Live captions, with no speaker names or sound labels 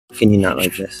Can you not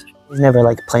like this? He's never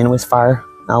like playing with fire.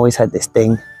 I always had this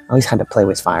thing. I always had to play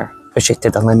with fire. Push it to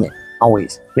the limit.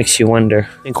 Always. Makes you wonder.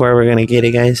 Think where we're gonna get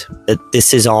it, guys? That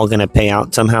this is all gonna pay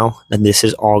out somehow. That this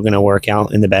is all gonna work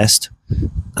out in the best.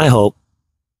 I hope.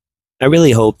 I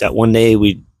really hope that one day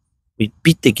we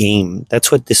beat the game.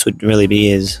 That's what this would really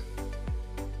be, is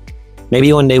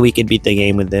maybe one day we could beat the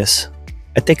game with this.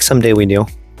 I think someday we do.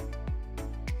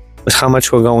 With how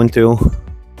much we're going through,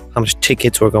 how much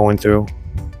tickets we're going through,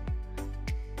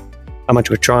 how much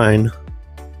we're trying.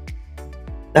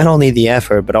 Not only the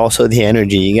effort, but also the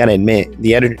energy. You gotta admit,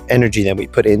 the energy that we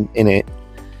put in it.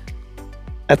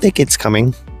 I think it's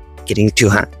coming. Getting too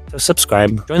hot. So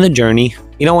subscribe. Join the journey.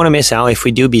 You don't want to miss out if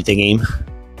we do beat the game,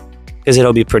 because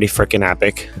it'll be pretty freaking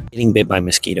epic. Getting bit by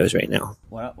mosquitoes right now.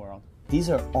 What up, world? These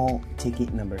are all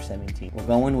ticket number 17. We're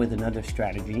going with another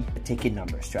strategy, a ticket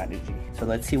number strategy. So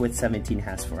let's see what 17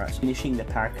 has for us. Finishing the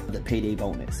pack of the Payday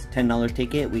Bonus. $10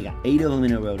 ticket. We got 8 of them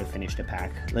in a row to finish the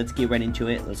pack. Let's get right into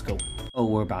it. Let's go. Oh,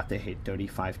 we're about to hit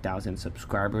 35,000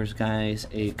 subscribers, guys.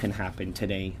 It can happen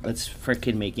today. Let's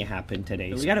freaking make it happen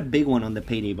today. So we got a big one on the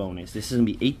Payday Bonus. This is going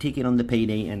to be 8 ticket on the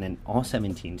Payday and then all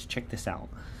 17s. Check this out.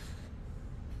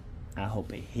 I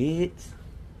hope it hits.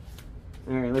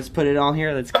 Alright, let's put it all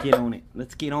here. Let's get on it.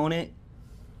 Let's get on it.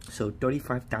 So,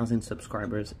 35,000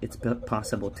 subscribers. It's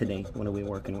possible today. What are we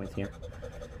working with here?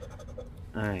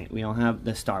 Alright, we all have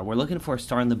the star. We're looking for a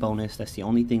star in the bonus. That's the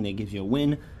only thing that gives you a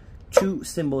win. 2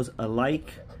 symbols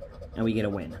alike, and we get a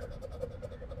win.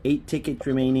 8 tickets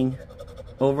remaining.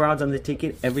 Over odds on the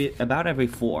ticket about every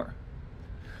 4.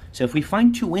 So, if we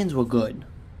find 2 wins, we're good.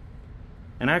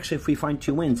 And actually, if we find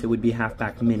 2 wins, it would be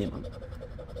halfback minimum.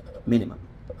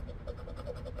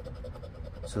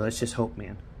 So let's just hope,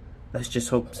 man. Let's just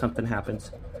hope something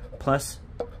happens. Plus,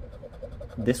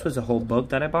 this was a whole book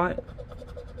that I bought.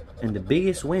 And the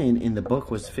biggest win in the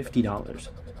book was $50.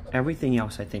 Everything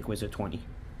else, I think, was a 20.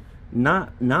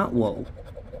 Not whoa.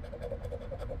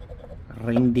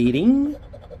 Ring-dee-ding.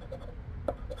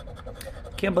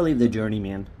 Can't believe the journey,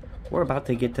 man. We're about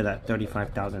to get to that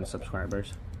 35,000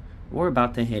 subscribers. We're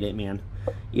about to hit it, man.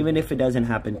 Even if it doesn't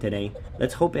happen today,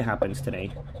 let's hope it happens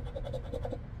today.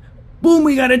 Boom,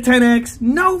 we got a 10x.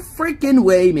 No freaking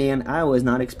way, man. I was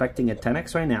not expecting a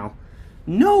 10x right now.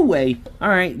 No way. All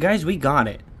right, guys, we got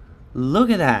it.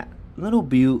 Look at that. Little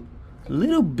beaut,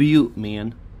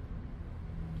 man.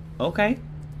 Okay.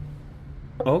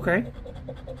 Okay.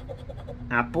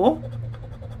 Apple.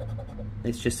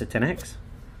 It's just a 10x.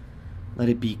 Let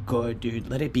it be good, dude.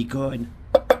 Let it be good.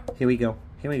 Here we go.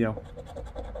 Here we go.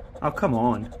 Oh, come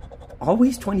on.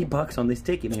 Always 20 bucks on this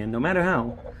ticket, man. No matter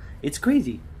how. It's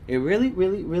crazy. It really,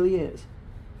 really, really is.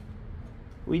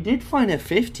 We did find a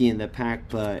 50 in the pack,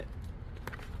 but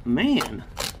man,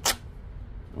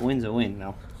 a win's a win,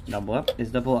 though. Double up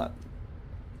is double up.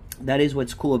 That is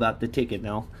what's cool about the ticket,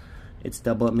 though. It's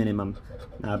double up minimum.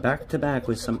 Now, back to back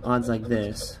with some odds like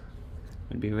this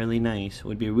would be really nice.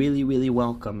 Would be really, really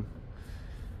welcome.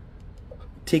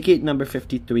 Ticket number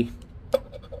 53.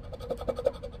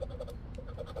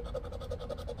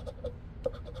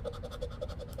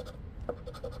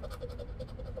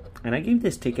 And I gave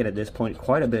this ticket at this point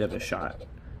quite a bit of a shot.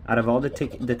 Out of all the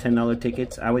 $10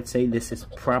 tickets, I would say this is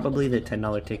probably the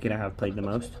 $10 ticket I have played the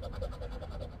most.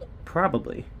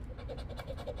 Probably.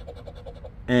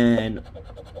 And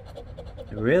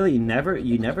really, you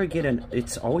never get an,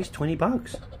 it's always 20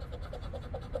 bucks.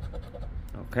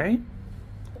 Okay.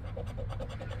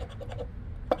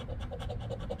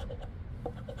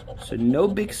 So no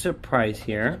big surprise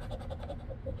here.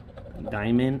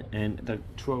 Diamond and the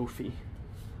trophy.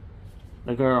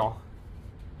 The girl.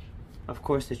 Of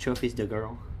course, the trophy's the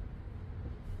girl.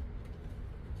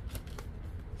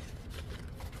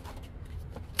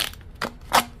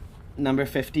 Number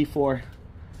 54.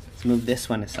 Let's move this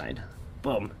one aside.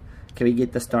 Boom. Can we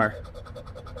get the star?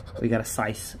 We got a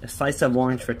slice of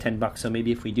orange for 10 bucks. So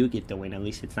maybe if we do get the win, at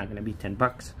least it's not going to be 10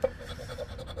 bucks.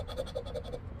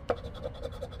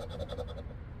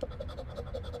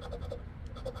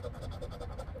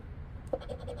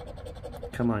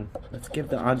 Come on, let's give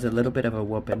the odds a little bit of a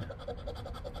whooping.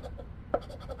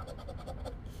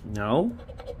 No.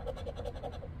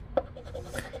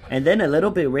 And then a little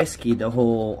bit risky, the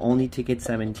whole only ticket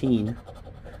 17.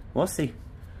 We'll see.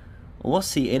 We'll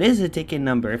see. It is a ticket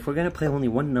number. If we're going to play only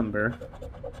one number,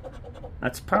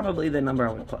 that's probably the number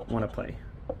I would want to play.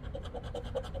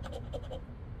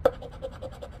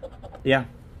 Yeah.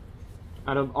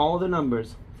 Out of all the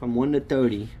numbers, from 1 to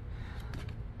 30,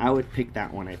 I would pick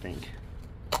that one, I think.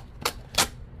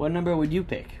 What number would you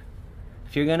pick?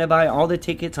 If you're going to buy all the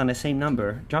tickets on the same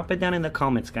number, drop it down in the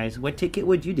comments, guys. What ticket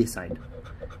would you decide?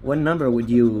 What number would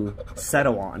you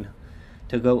settle on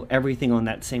to go everything on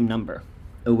that same number?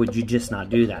 Or would you just not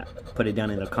do that? Put it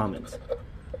down in the comments.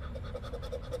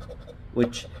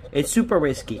 Which, it's super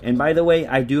risky. And by the way,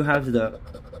 I do have the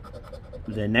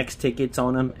next tickets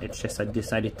on them. It's just I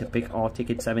decided to pick all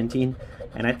ticket 17.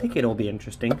 And I think it'll be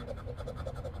interesting.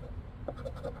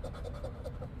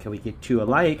 Can we get 2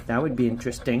 alike? That would be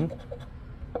interesting.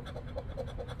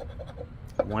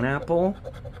 1 apple.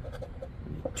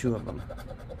 2 of them.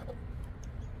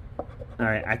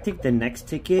 Alright, I think the next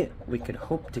ticket, we could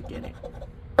hope to get it.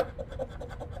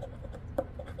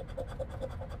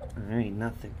 Alright,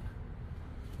 nothing.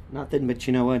 Nothing, but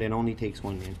you know what? It only takes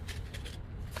 1, man.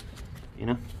 You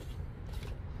know?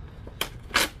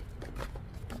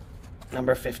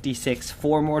 Number 56.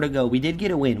 4 more to go. We did get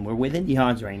a win. We're within the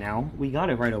odds right now. We got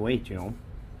it right away, Joe.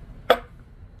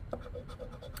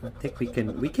 I think we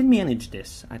can manage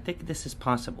this. I think this is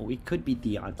possible. We could beat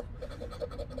the odds.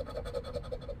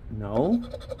 No.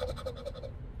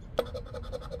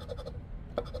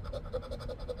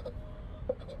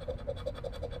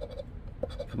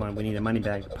 Come on, we need a money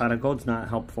bag. Pot of gold's not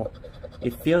helpful.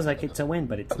 It feels like it's a win,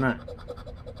 but it's not.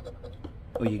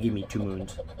 Oh, you give me 2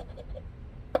 moons.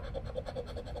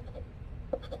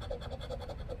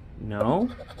 No.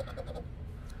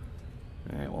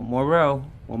 Alright, 1 more row.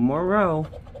 1 more row.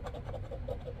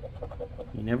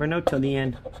 You never know till the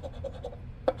end.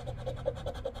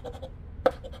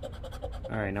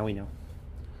 Alright, now we know.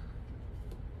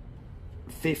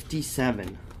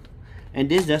 57. And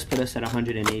this does put us at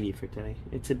 180 for today.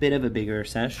 It's a bit of a bigger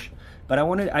sesh. But I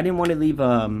didn't want to leave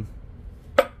I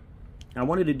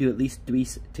wanted to do at least 3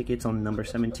 tickets on number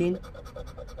 17.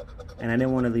 And I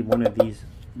didn't want to leave one of these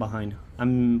behind.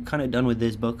 I'm kind of done with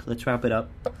this book. Let's wrap it up.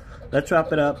 Let's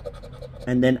wrap it up.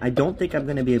 And then I don't think I'm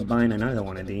going to be buying another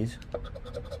one of these.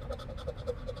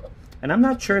 And I'm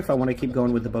not sure if I want to keep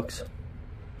going with the books.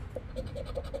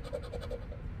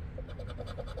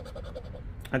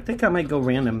 I think I might go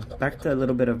random. Back to a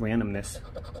little bit of randomness.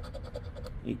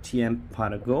 ATM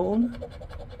pot of gold.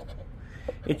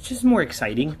 It's just more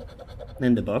exciting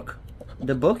than the book.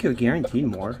 The book, you're guaranteed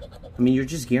more. I mean, you're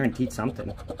just guaranteed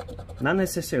something. Not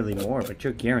necessarily more, but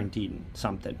you're guaranteed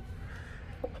something.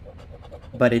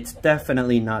 But it's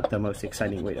definitely not the most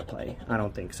exciting way to play. I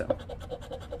don't think so.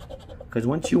 Because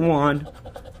once you won,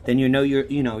 then you're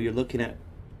looking at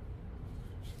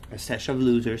a sesh of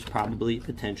losers, probably,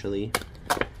 potentially.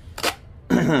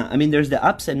 I mean, there's the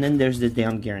ups and then there's the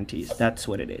down guarantees. That's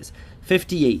what it is.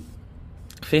 58.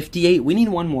 58. We need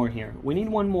 1 more here. We need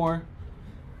 1 more.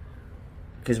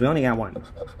 Because we only got 1.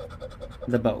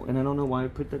 The bow. And I don't know why I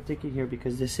put the ticket here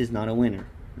because this is not a winner.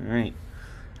 Alright.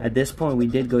 At this point, we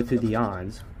did go through the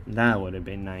odds. That would have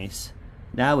been nice.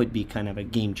 That would be kind of a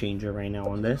game changer right now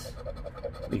on this.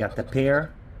 We got the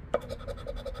pair.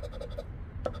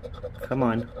 Come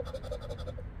on.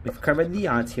 We've covered the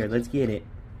odds here. Let's get it.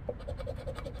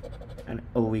 And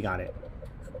oh, we got it.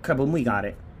 Kaboom, we got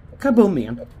it. Kaboom,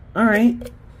 man. Alright.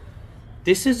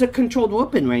 This is a controlled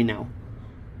whooping right now.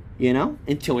 You know?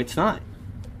 Until it's not.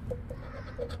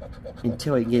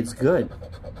 Until it gets good.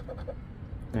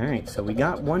 Alright, so we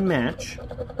got 1 match.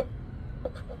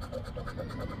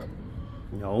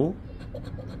 No.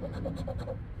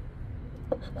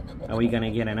 Are we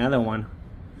gonna get another one?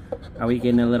 Are we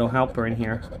getting a little helper in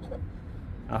here?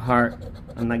 A heart.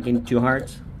 I'm not getting 2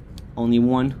 hearts. Only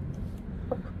 1.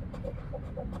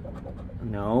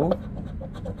 No.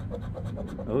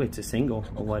 Oh, it's a single.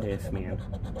 What if, man?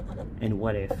 And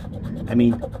what if? I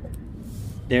mean,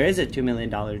 there is a $2 million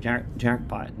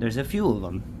jackpot. There's a few of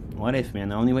them. What if, man?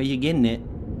 The only way you're getting it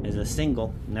is a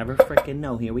single. Never freaking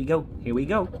know. Here we go. Here we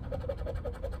go.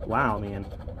 Wow, man.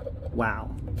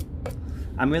 Wow.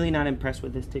 I'm really not impressed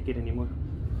with this ticket anymore.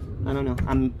 I don't know.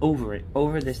 I'm over it.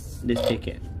 Over this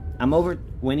ticket. I'm over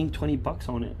winning 20 bucks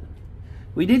on it.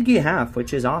 We did get half,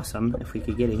 which is awesome. If we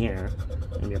could get it here.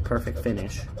 It'd be a perfect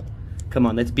finish. Come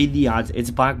on, let's beat the odds.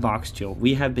 It's black box, Joe.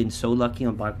 We have been so lucky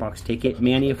on black box ticket.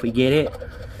 Manny, if we get it,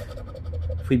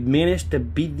 if we manage to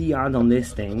beat the odds on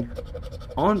this thing,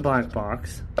 on black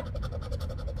box,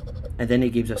 and then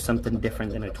it gives us something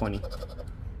different than a 20.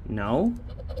 No?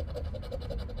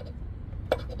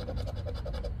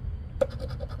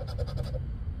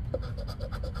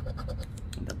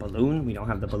 The balloon? We don't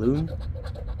have the balloon.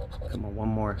 Come on, 1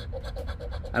 more.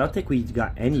 I don't think we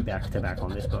got any back-to-back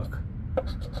on this book.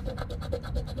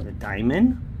 The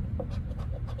diamond.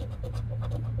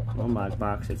 Oh my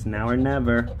box, it's now or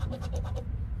never.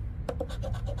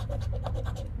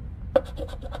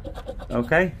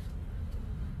 Okay.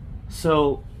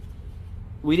 So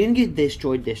we didn't get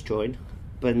destroyed,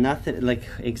 but nothing like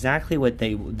exactly what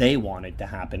they wanted to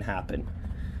happen happened.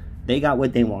 They got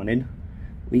what they wanted.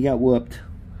 We got whooped.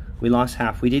 We lost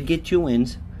half. We did get 2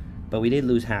 wins, but we did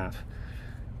lose half.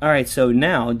 Alright, so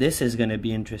now this is going to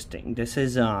be interesting. This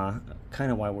is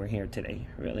kind of why we're here today,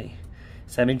 really.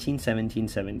 17, 17,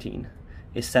 17.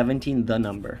 Is 17 the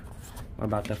number? We're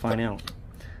about to find out.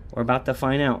 We're about to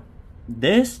find out.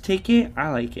 This ticket, I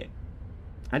like it.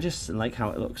 I just like how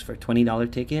it looks for a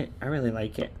 $20 ticket. I really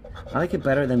like it. I like it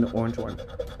better than the orange one.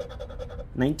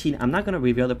 19. I'm not going to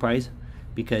reveal the price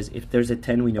because if there's a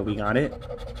 10, we know we got it.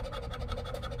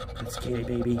 Let's get it,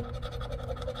 baby.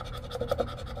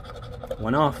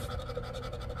 1 off.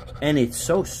 And it's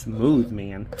so smooth,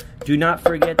 man. Do not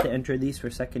forget to enter these for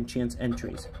second chance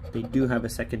entries. They do have a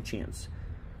second chance.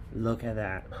 Look at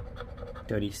that.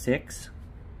 36.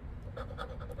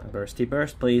 A bursty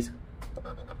burst, please.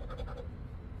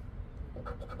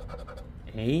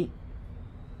 8.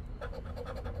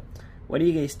 What do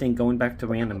you guys think going back to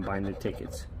random buying the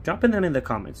tickets? Drop it down in the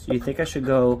comments. Do you think I should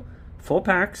go full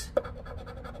packs?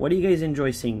 What do you guys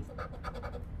enjoy seeing?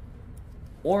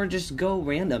 Or just go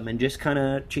random and just kind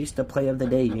of chase the play of the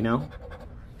day, you know?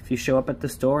 If you show up at the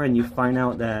store and you find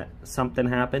out that something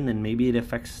happened and maybe it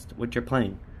affects what you're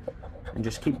playing. And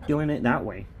just keep doing it that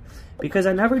way. Because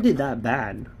I never did that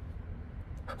bad.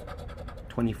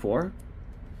 24.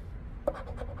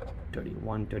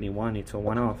 31, 31, it's a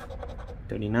 1 off.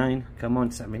 39, come on,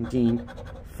 17.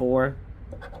 4.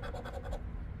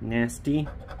 Nasty.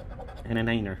 And a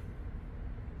 9er.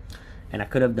 And I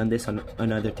could have done this on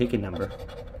another ticket number.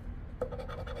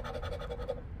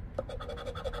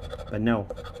 But no.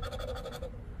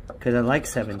 Because I like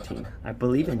 17. I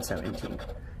believe in 17.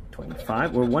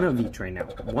 25. We're 1 of each right now.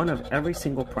 1 of every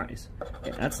single prize.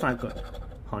 Okay, that's not good.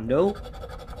 Hondo.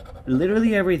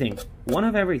 Literally everything. 1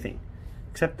 of everything.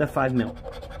 Except the 5 mil.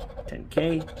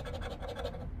 10K.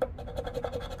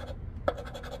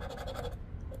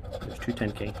 There's 2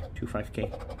 10K. 2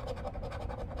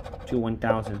 5K. 2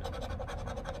 1,000.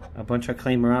 A bunch of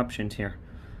claimer options here.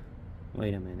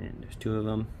 Wait a minute. There's 2 of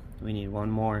them. We need 1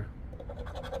 more.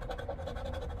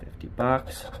 50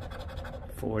 bucks.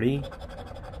 40.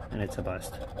 And it's a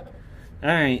bust.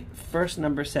 Alright. First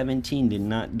number 17 did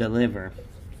not deliver.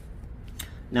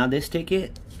 Now this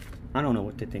ticket, I don't know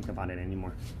what to think about it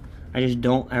anymore. I just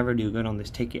don't ever do good on this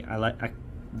ticket. I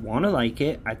want to like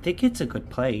it. I think it's a good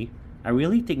play. I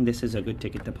really think this is a good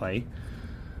ticket to play.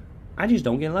 I just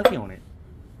don't get lucky on it.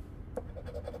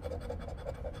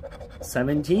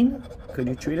 17, could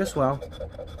you treat us well?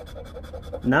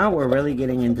 Now we're really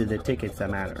getting into the tickets that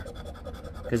matter.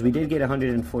 Because we did get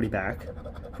 140 back.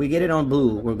 If we get it on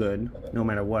blue, we're good, no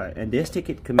matter what. And this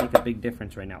ticket could make a big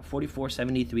difference right now. 44,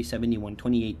 73, 71,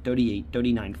 28, 38,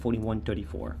 39, 41,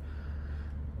 34.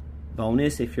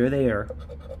 Bonus, if you're there.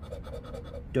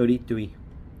 33.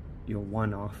 You're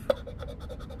 1 off.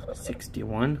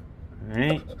 61.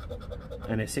 Alright.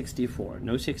 And a 64.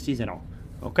 No 60s at all.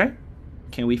 Okay?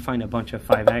 Can we find a bunch of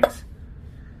 5x?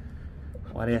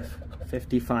 What if?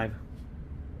 55.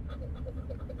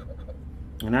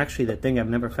 And actually, the thing I've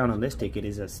never found on this ticket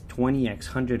is a 20x,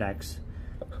 100x,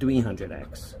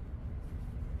 300x.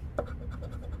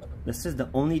 This is the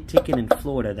only ticket in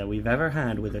Florida that we've ever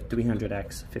had with a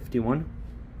 300x. 51.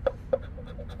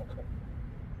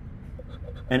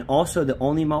 And also the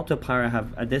only multiplier I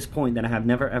have at this point that I have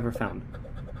never ever found.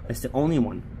 It's the only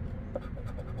one.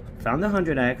 Found the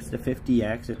 100x, the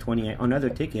 50x, the 20x on other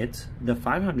tickets. The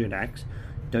 500x,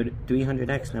 the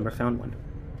 300x, never found one.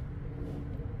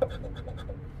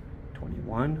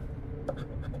 21.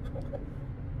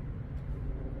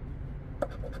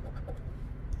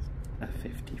 A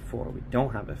 54. We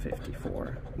don't have a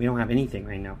 54. We don't have anything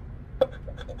right now.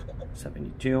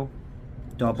 72.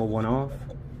 Double 1 off.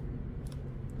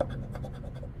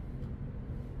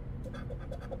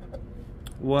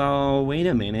 Well, wait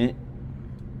a minute.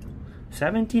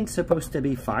 17's supposed to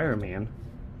be fireman.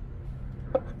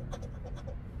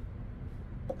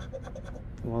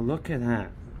 Well, look at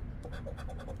that.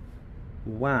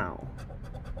 Wow.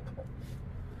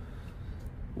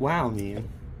 Wow, man.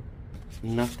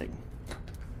 Nothing.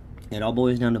 It all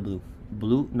boils down to blue.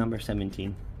 Blue, number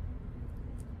 17.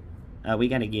 We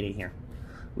gotta get it here.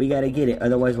 We gotta get it,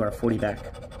 otherwise we're 40 back.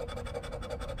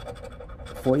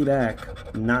 40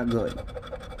 back, not good.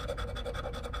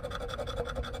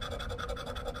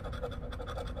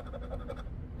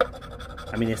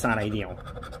 I mean, it's not ideal.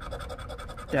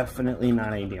 Definitely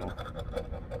not ideal.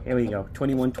 Here we go.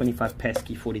 21, 25,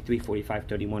 pesky, 43, 45,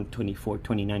 31, 24,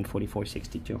 29, 44,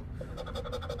 62.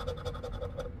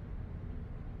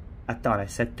 I thought I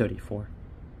said 34.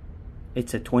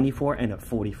 It's a 24 and a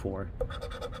 44.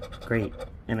 Great.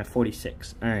 And a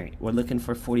 46. Alright, we're looking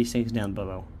for 46 down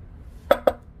below.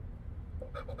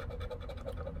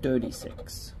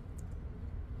 36.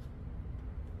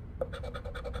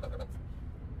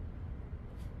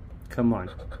 Come on,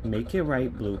 make it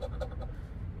right, Blue.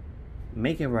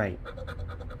 Make it right.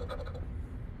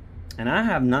 And I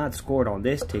have not scored on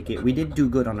this ticket. We did do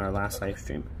good on our last live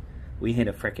stream. We hit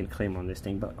a freaking claim on this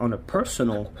thing, but on a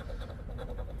personal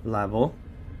level,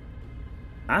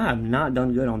 I have not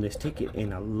done good on this ticket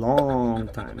in a long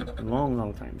time.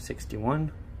 Long time.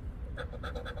 61.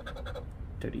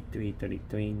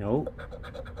 33. Nope.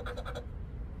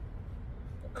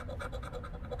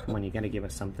 Come on, you gotta give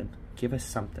us something. Give us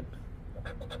something.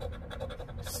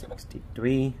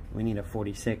 63. We need a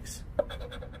 46.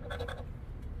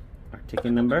 Our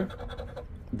ticket number.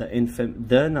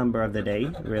 The number of the day,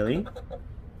 really.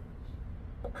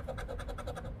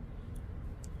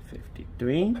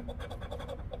 53.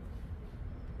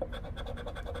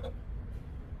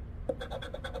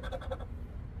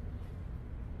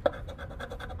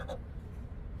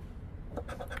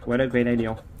 What a great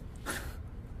idea.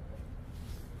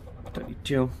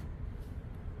 32.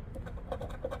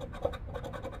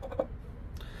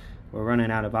 We're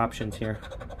running out of options here.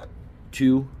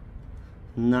 2.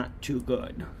 Not too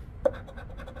good.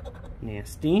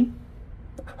 Nasty.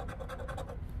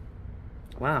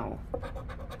 Wow.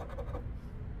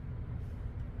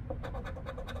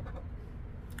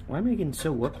 Why am I getting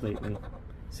so whooped lately?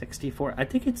 64. I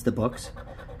think it's the books.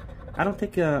 I don't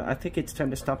think, I think it's time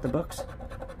to stop the books.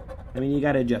 I mean, you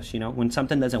gotta adjust, you know? When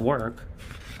something doesn't work,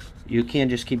 you can't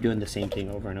just keep doing the same thing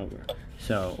over and over.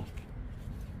 So,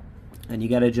 and you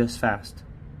gotta adjust fast.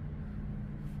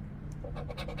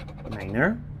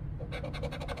 9er.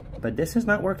 But this is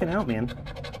not working out, man.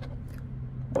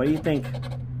 What do you think?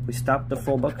 We stop the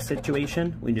full book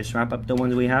situation? We just wrap up the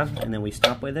ones we have, and then we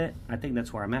stop with it? I think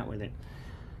that's where I'm at with it.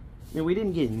 I mean, we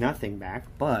didn't get nothing back,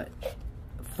 but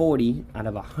 40 out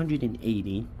of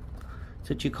 180. That's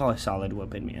what you call a solid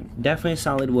whooping, man. Definitely a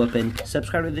solid whooping.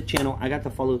 Subscribe to the channel. I got to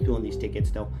follow through on these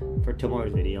tickets, though, for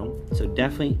tomorrow's video. So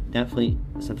definitely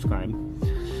subscribe.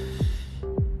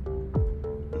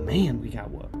 Man, we got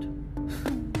whooped.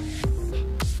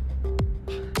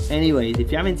 Anyways,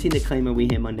 if you haven't seen the claimer we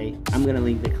hit Monday, I'm going to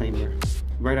link the claimer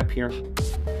right up here.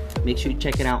 Make sure you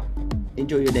check it out.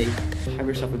 Enjoy your day. Have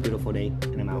yourself a beautiful day.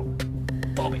 And I'm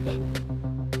out. Bye.